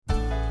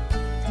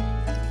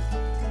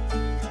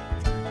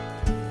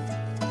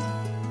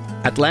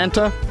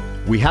Atlanta,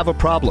 we have a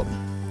problem.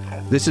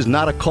 This is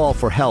not a call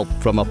for help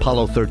from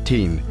Apollo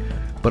 13,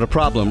 but a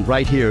problem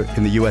right here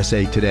in the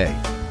USA today.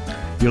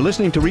 You're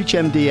listening to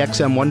ReachMD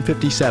XM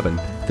 157,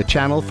 the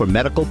channel for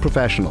medical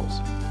professionals.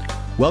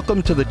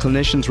 Welcome to the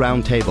Clinicians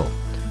Roundtable.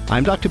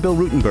 I'm Dr. Bill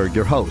Rutenberg,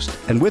 your host,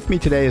 and with me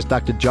today is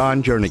Dr.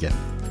 John Jernigan.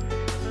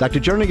 Dr.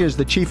 Jernigan is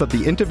the chief of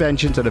the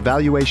Interventions and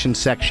Evaluation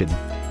Section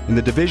in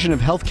the Division of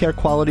Healthcare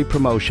Quality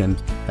Promotion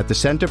at the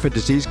Center for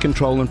Disease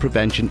Control and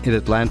Prevention in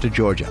Atlanta,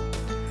 Georgia.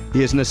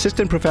 He is an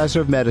assistant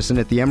professor of medicine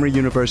at the Emory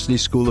University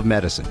School of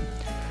Medicine.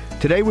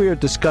 Today we are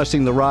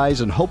discussing the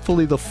rise and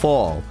hopefully the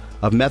fall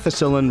of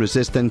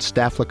methicillin-resistant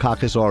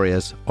Staphylococcus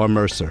aureus, or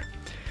MRSA.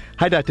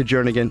 Hi, Dr.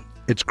 Jernigan.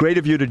 It's great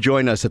of you to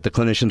join us at the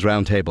Clinicians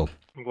Roundtable.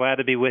 I'm glad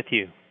to be with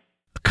you.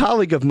 A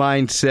colleague of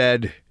mine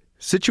said,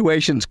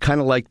 situation's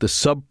kind of like the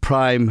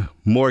subprime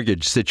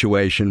mortgage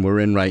situation we're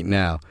in right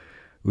now.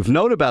 We've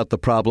known about the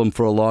problem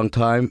for a long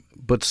time,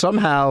 but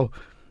somehow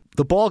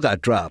the ball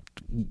got dropped.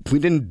 We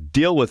didn't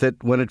deal with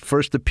it when it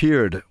first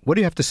appeared. What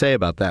do you have to say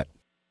about that?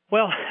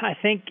 Well, I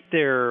think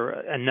there are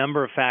a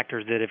number of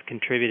factors that have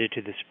contributed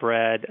to the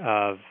spread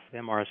of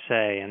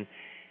MRSA. And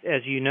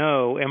as you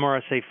know,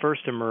 MRSA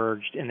first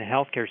emerged in the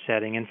healthcare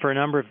setting, and for a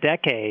number of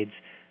decades,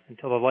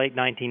 until the late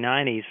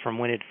 1990s, from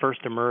when it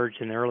first emerged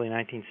in the early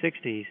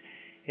 1960s,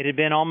 it had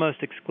been almost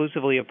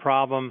exclusively a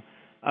problem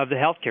of the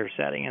healthcare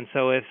setting. And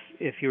so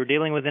if you were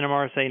dealing with an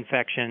MRSA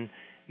infection,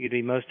 you'd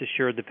be most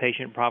assured the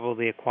patient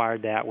probably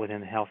acquired that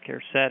within the healthcare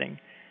setting.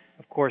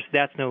 Of course,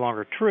 that's no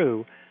longer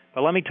true,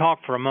 but let me talk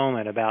for a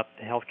moment about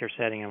the healthcare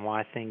setting and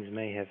why things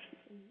may have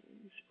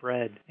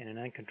spread in an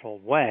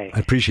uncontrolled way. I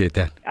appreciate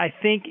that. I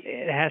think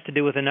it has to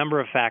do with a number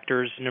of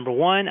factors. Number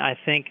one, I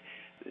think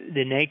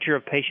the nature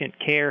of patient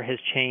care has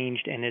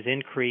changed and has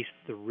increased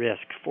the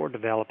risk for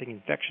developing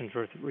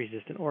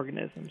infection-resistant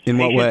organisms. In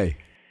what way?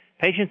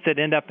 Patients that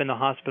end up in the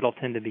hospital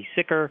tend to be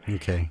sicker.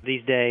 Okay.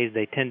 These days,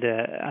 they tend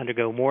to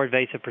undergo more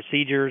invasive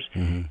procedures,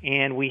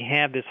 and we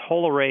have this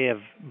whole array of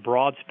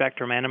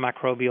broad-spectrum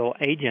antimicrobial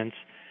agents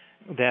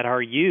that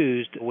are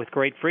used with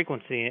great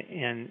frequency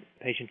in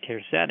patient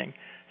care setting,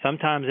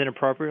 sometimes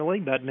inappropriately,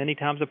 but many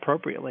times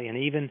appropriately. And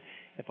even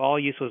if all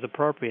use was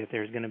appropriate,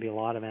 there's going to be a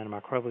lot of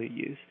antimicrobial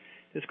use.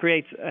 This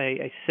creates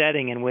a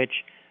setting in which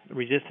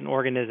resistant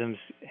organisms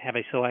have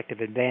a selective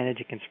advantage.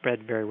 It can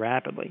spread very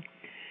rapidly.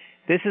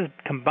 This is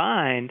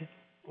combined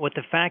with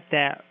the fact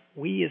that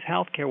we as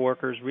healthcare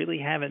workers really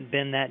haven't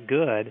been that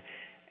good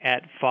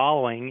at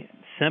following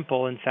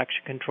simple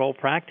infection control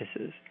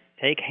practices.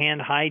 Take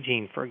hand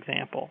hygiene, for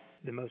example.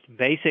 The most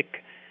basic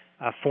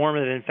form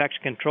of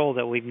infection control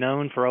that we've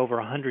known for over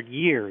 100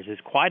 years is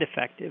quite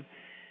effective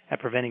at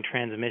preventing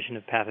transmission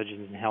of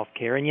pathogens in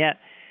healthcare. And yet,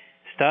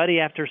 study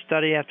after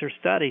study after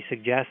study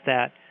suggests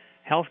that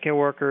healthcare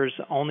workers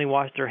only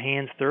wash their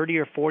hands 30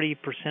 or 40%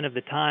 of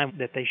the time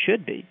that they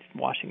should be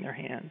washing their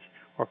hands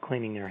or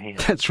cleaning their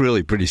hands. That's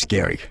really pretty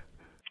scary.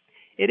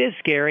 It is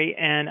scary,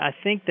 and I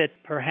think that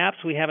perhaps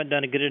we haven't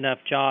done a good enough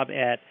job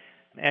at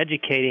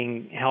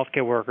educating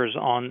healthcare workers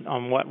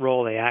on what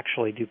role they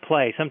actually do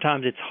play.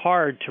 Sometimes it's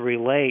hard to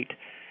relate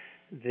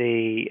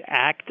the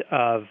act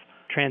of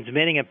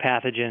transmitting a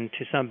pathogen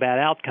to some bad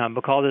outcome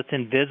because it's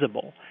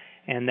invisible.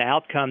 And the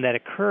outcome that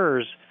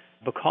occurs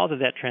because of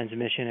that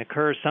transmission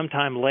occurs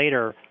sometime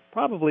later,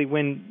 probably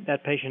when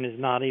that patient is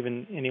not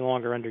even any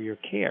longer under your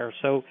care.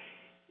 So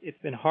it's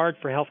been hard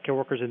for healthcare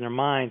workers in their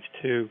minds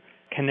to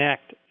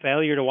connect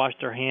failure to wash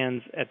their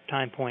hands at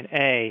time point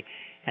A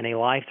and a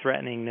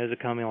life-threatening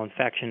nosocomial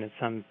infection at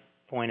some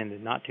point in the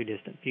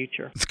not-too-distant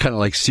future. It's kind of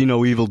like see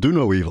no evil, do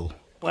no evil.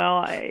 Well,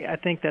 I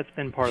think that's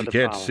been part of the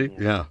problem. See?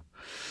 Yeah.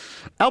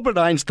 Albert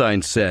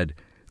Einstein said,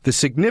 "The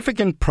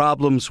significant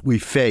problems we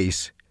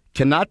face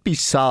cannot be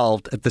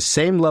solved at the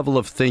same level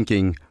of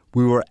thinking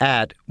we were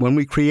at when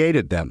we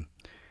created them."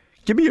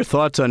 Give me your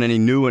thoughts on any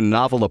new and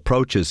novel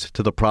approaches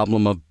to the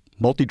problem of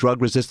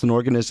multi-drug-resistant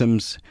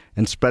organisms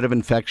and spread of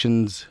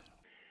infections.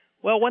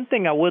 Well, one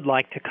thing I would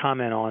like to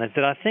comment on is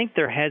that I think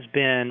there has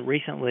been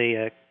recently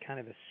a kind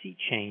of a sea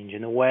change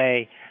in the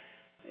way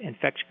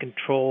infection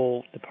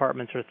control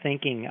departments are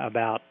thinking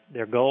about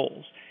their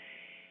goals.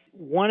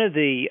 One of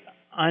the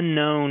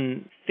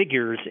unknown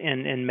figures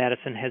in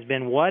medicine has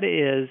been what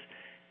is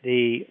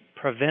the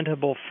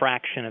preventable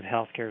fraction of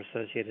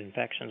healthcare-associated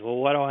infections. Well,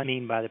 what do I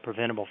mean by the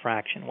preventable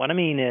fraction? What I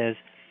mean is,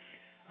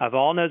 of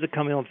all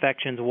nosocomial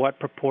infections, what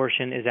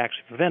proportion is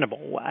actually preventable?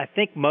 Well, I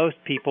think most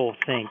people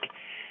think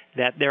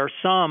that there are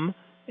some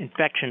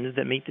infections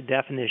that meet the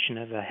definition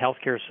of a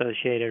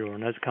healthcare-associated or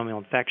nosocomial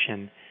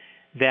infection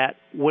that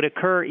would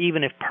occur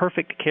even if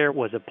perfect care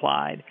was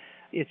applied.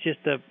 It's just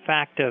a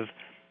fact of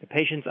the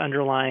patient's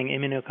underlying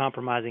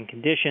immunocompromising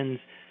conditions,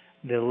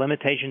 the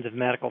limitations of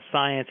medical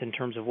science in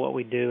terms of what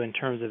we do in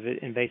terms of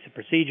invasive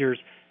procedures.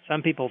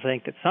 Some people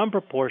think that some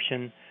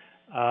proportion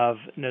of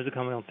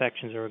nosocomial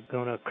infections are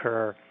going to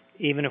occur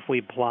even if we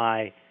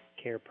apply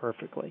care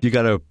perfectly. You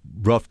got a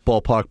rough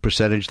ballpark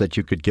percentage that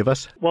you could give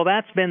us? Well,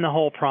 that's been the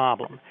whole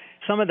problem.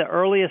 Some of the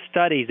earliest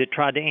studies that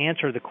tried to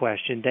answer the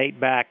question date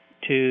back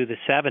to the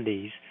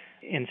 70s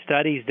in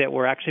studies that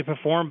were actually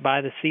performed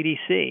by the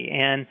CDC.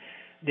 And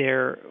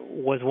there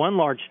was one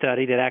large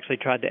study that actually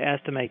tried to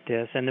estimate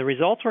this, and the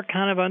results were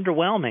kind of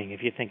underwhelming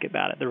if you think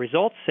about it. The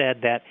results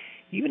said that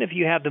even if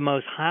you have the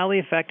most highly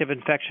effective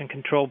infection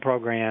control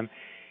program,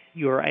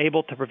 you are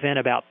able to prevent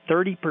about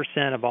 30%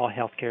 of all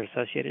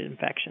healthcare-associated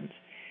infections.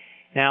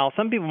 Now,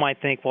 some people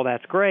might think, well,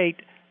 that's great.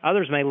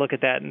 Others may look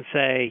at that and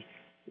say,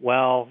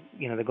 well,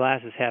 the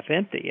glass is half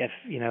empty.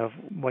 If,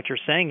 what you're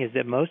saying is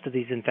that most of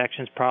these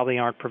infections probably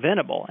aren't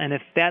preventable. And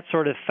if that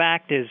sort of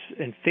fact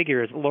and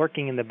figure is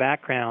lurking in the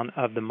background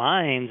of the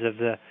minds of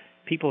the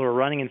people who are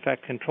running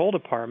infection control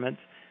departments,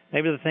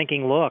 maybe they're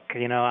thinking, look,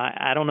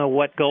 I don't know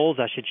what goals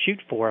I should shoot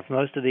for if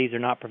most of these are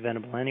not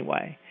preventable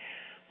anyway.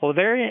 Well, a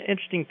very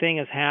interesting thing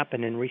has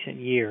happened in recent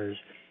years,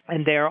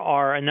 and there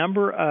are a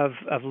number of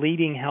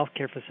leading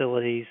healthcare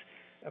facilities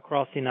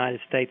across the United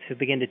States who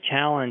begin to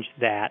challenge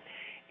that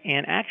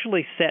and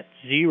actually set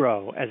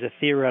zero as a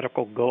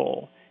theoretical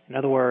goal. In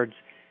other words,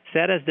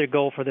 set as their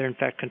goal for their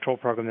infection control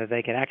program that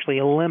they can actually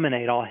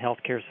eliminate all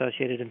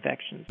healthcare-associated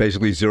infections.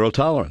 Basically zero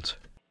tolerance.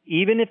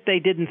 Even if they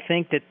didn't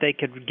think that they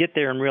could get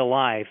there in real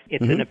life,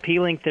 it's an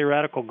appealing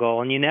theoretical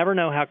goal, and you never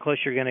know how close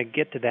you're going to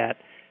get to that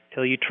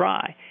till you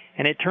try.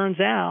 And it turns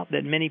out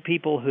that many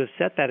people who have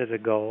set that as a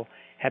goal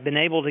have been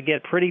able to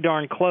get pretty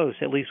darn close,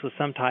 at least with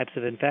some types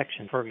of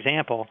infections. For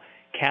example,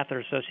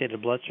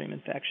 catheter-associated bloodstream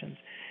infections.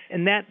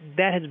 And that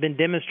has been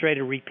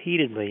demonstrated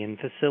repeatedly in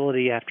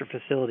facility after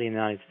facility in the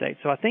United States.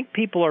 So I think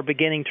people are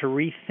beginning to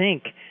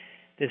rethink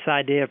this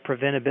idea of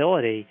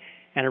preventability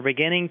and are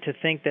beginning to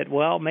think that,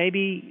 well,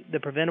 maybe the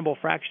preventable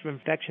fraction of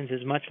infections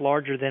is much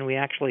larger than we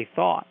actually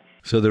thought.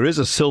 So there is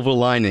a silver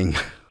lining.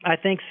 I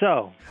think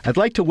so. I'd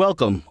like to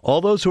welcome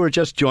all those who are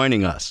just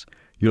joining us.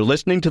 You're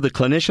listening to the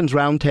Clinicians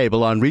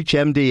Roundtable on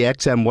ReachMD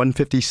XM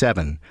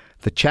 157,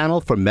 the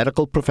channel for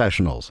medical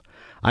professionals.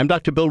 I'm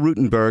Dr. Bill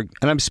Rutenberg,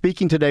 and I'm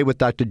speaking today with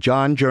Dr.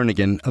 John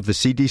Jernigan of the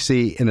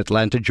CDC in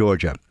Atlanta,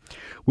 Georgia.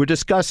 We're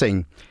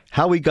discussing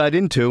how we got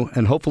into,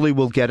 and hopefully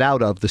will get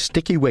out of, the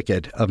sticky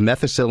wicket of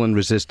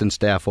methicillin-resistant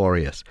Staph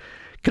aureus.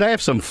 Can I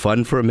have some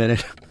fun for a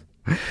minute?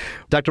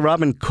 Dr.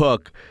 Robin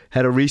Cook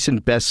had a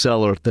recent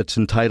bestseller that's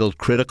entitled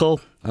Critical,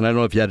 and I don't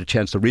know if you had a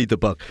chance to read the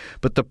book,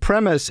 but the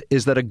premise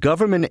is that a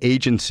government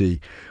agency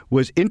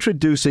was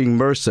introducing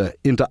MRSA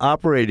into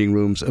operating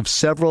rooms of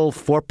several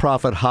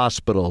for-profit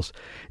hospitals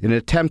in an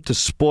attempt to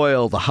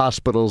spoil the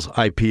hospital's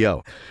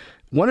IPO.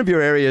 One of your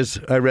areas,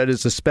 I read,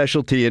 is a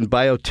specialty in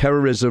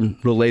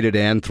bioterrorism-related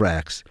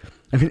anthrax.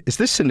 I mean, is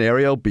this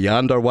scenario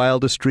beyond our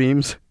wildest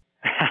dreams?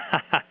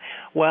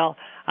 Well,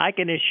 I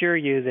can assure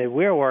you that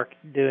we're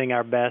doing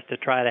our best to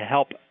try to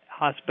help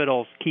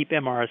hospitals keep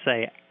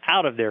MRSA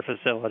out of their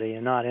facility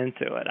and not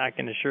into it. I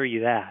can assure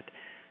you that,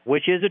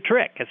 which is a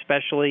trick,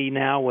 especially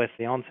now with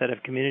the onset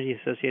of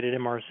community-associated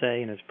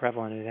MRSA and as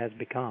prevalent it has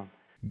become.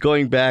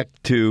 Going back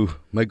to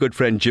my good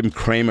friend Jim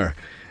Cramer,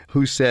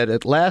 who said,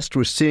 at last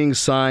we're seeing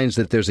signs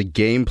that there's a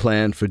game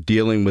plan for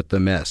dealing with the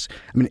mess.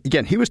 I mean,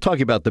 again, he was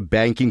talking about the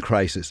banking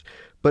crisis,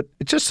 but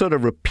it just sort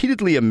of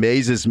repeatedly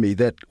amazes me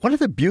that one of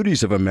the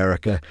beauties of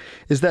America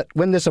is that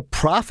when there's a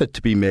profit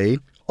to be made,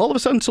 all of a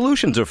sudden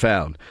solutions are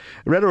found.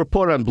 I read a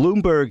report on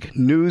Bloomberg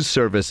News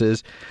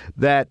Services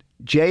that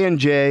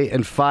J&J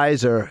and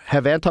Pfizer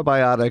have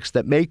antibiotics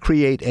that may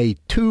create a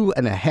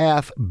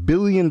 $2.5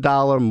 billion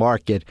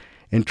market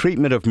in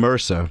treatment of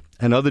MRSA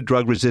and other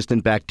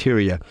drug-resistant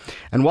bacteria.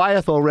 And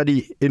Wyeth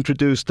already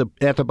introduced the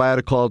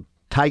antibiotic called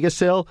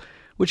Tigasil,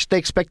 which they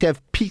expect to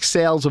have peak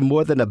sales of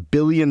more than $1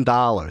 billion.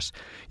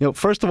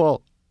 First of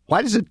all,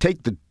 why does it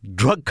take the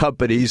drug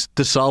companies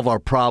to solve our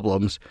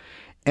problems?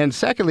 And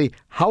secondly,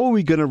 how are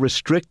we going to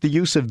restrict the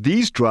use of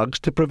these drugs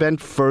to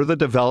prevent further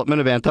development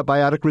of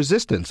antibiotic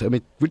resistance? I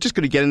mean, we're just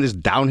going to get in this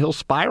downhill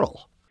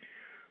spiral.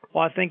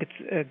 Well, I think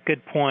it's a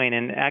good point.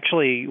 And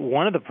actually,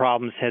 one of the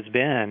problems has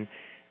been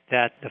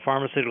that the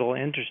pharmaceutical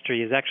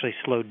industry has actually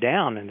slowed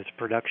down in its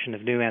production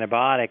of new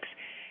antibiotics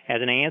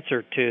as an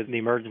answer to the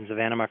emergence of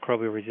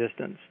antimicrobial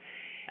resistance.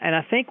 And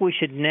I think we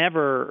should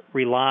never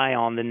rely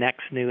on the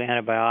next new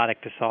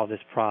antibiotic to solve this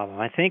problem.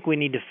 I think we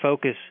need to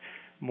focus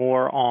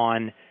more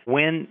on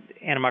when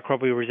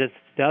antimicrobial resistance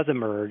does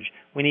emerge,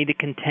 we need to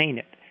contain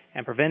it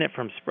and prevent it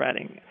from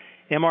spreading.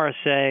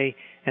 MRSA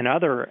and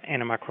other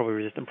antimicrobial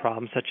resistant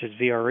problems, such as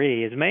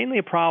VRE, is mainly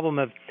a problem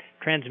of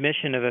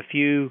transmission of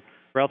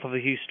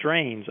relatively few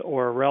strains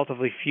or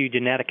relatively few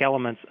genetic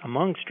elements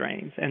among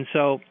strains. And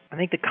so I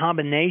think the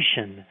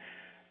combination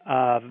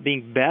of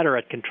being better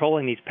at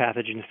controlling these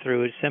pathogens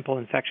through simple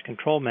infection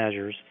control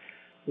measures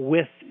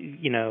with,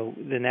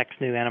 the next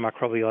new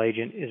antimicrobial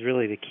agent is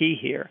really the key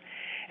here.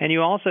 And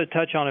you also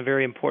touch on a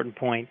very important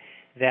point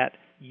that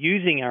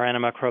using our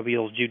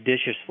antimicrobials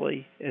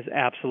judiciously is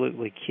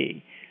absolutely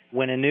key.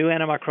 When a new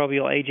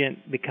antimicrobial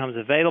agent becomes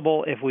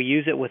available, if we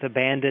use it with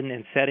abandon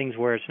in settings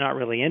where it's not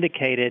really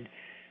indicated,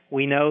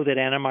 we know that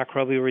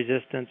antimicrobial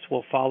resistance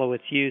will follow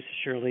its use as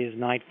surely as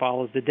night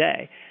follows the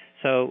day.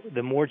 So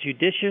the more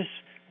judicious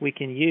we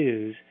can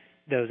use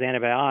those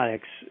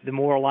antibiotics, the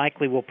more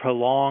likely we'll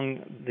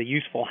prolong the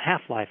useful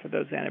half-life of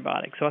those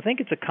antibiotics. So I think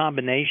it's a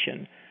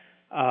combination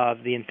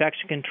of the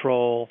infection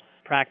control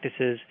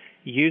practices,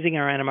 using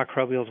our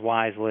antimicrobials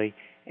wisely,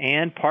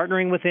 and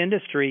partnering with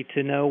industry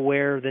to know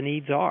where the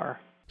needs are.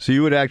 So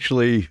you would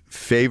actually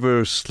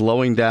favor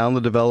slowing down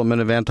the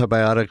development of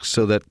antibiotics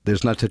so that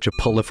there's not such a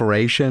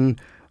proliferation?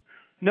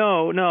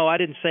 No, I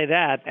didn't say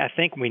that. I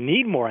think we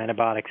need more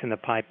antibiotics in the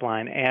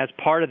pipeline as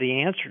part of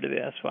the answer to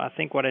this. Well, I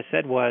think what I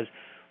said was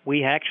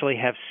we actually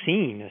have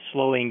seen a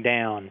slowing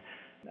down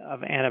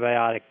of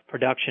antibiotic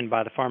production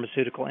by the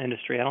pharmaceutical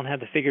industry. I don't have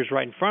the figures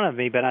right in front of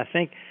me, but I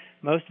think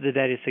most of the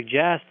data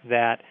suggests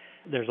that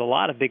there's a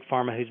lot of big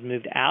pharma who's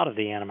moved out of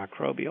the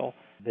antimicrobial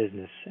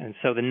business. And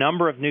so the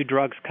number of new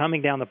drugs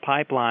coming down the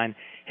pipeline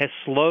has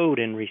slowed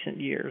in recent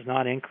years,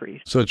 not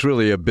increased. So it's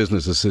really a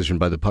business decision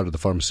by the part of the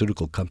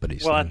pharmaceutical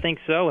companies. Well, I think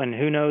so, and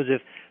who knows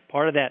if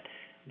part of that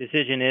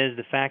decision is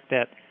the fact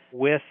that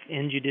with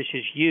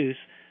injudicious use,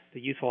 the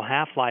useful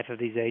half-life of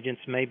these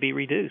agents may be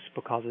reduced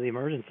because of the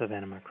emergence of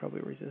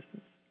antimicrobial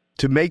resistance.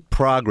 To make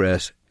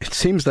progress, it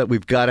seems that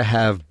we've got to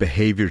have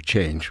behavior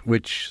change,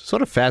 which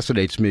sort of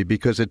fascinates me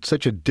because it's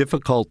such a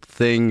difficult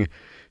thing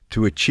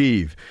to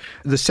achieve.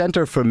 The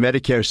Center for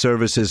Medicare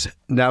Services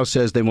now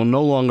says they will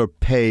no longer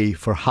pay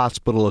for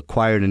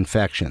hospital-acquired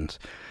infections.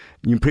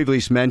 You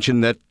previously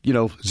mentioned that,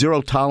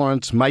 zero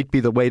tolerance might be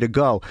the way to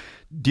go.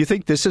 Do you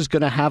think this is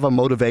going to have a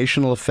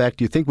motivational effect?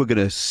 Do you think we're going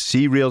to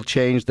see real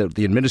change, that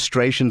the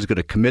administration is going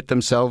to commit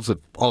themselves, that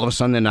all of a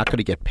sudden they're not going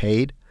to get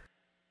paid?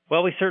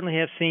 Well, we certainly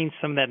have seen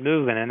some of that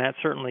movement, and that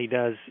certainly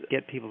does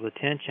get people's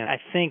attention. I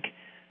think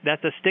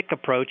that's a stick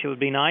approach. It would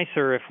be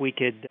nicer if we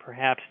could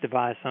perhaps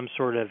devise some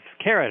sort of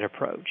carrot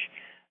approach.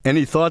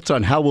 Any thoughts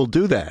on how we'll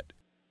do that?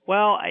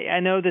 Well, I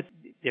know that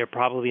there are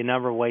probably a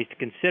number of ways to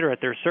consider it.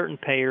 There are certain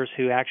payers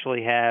who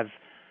actually have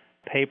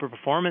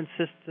pay-for-performance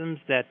systems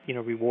that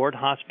reward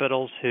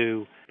hospitals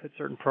who put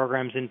certain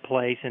programs in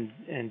place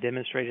and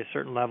demonstrate a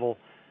certain level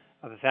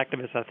of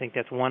effectiveness. I think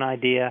that's one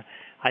idea.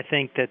 I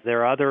think that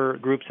there are other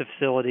groups of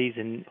facilities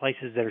and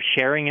places that are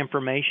sharing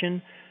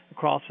information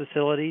across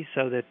facilities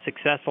so that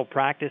successful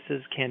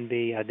practices can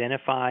be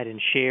identified and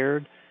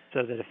shared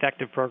so that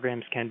effective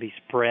programs can be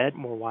spread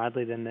more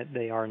widely than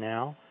they are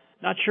now.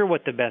 Not sure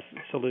what the best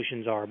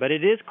solutions are, but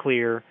it is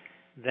clear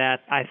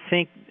that I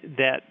think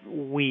that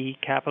we,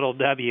 capital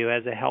W,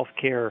 as a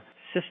healthcare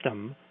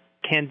system,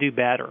 can do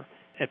better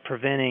at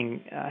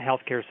preventing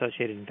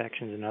healthcare-associated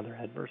infections and other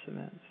adverse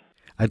events.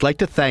 I'd like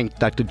to thank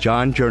Dr.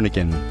 John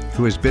Jernigan,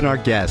 who has been our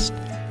guest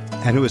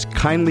and who has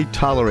kindly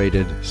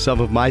tolerated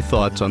some of my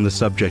thoughts on the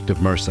subject of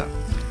MRSA.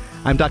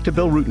 I'm Dr.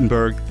 Bill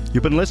Rutenberg.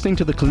 You've been listening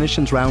to the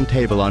Clinicians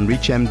Roundtable on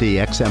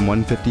ReachMD XM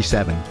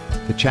 157,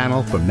 the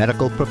channel for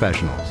medical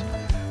professionals.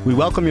 We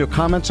welcome your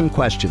comments and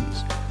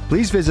questions.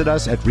 Please visit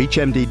us at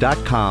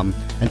reachmd.com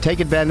and take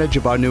advantage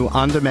of our new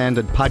on-demand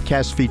and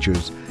podcast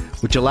features,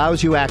 which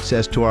allows you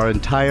access to our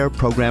entire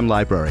program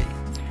library.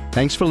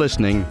 Thanks for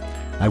listening.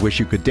 I wish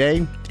you good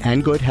day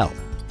and good health.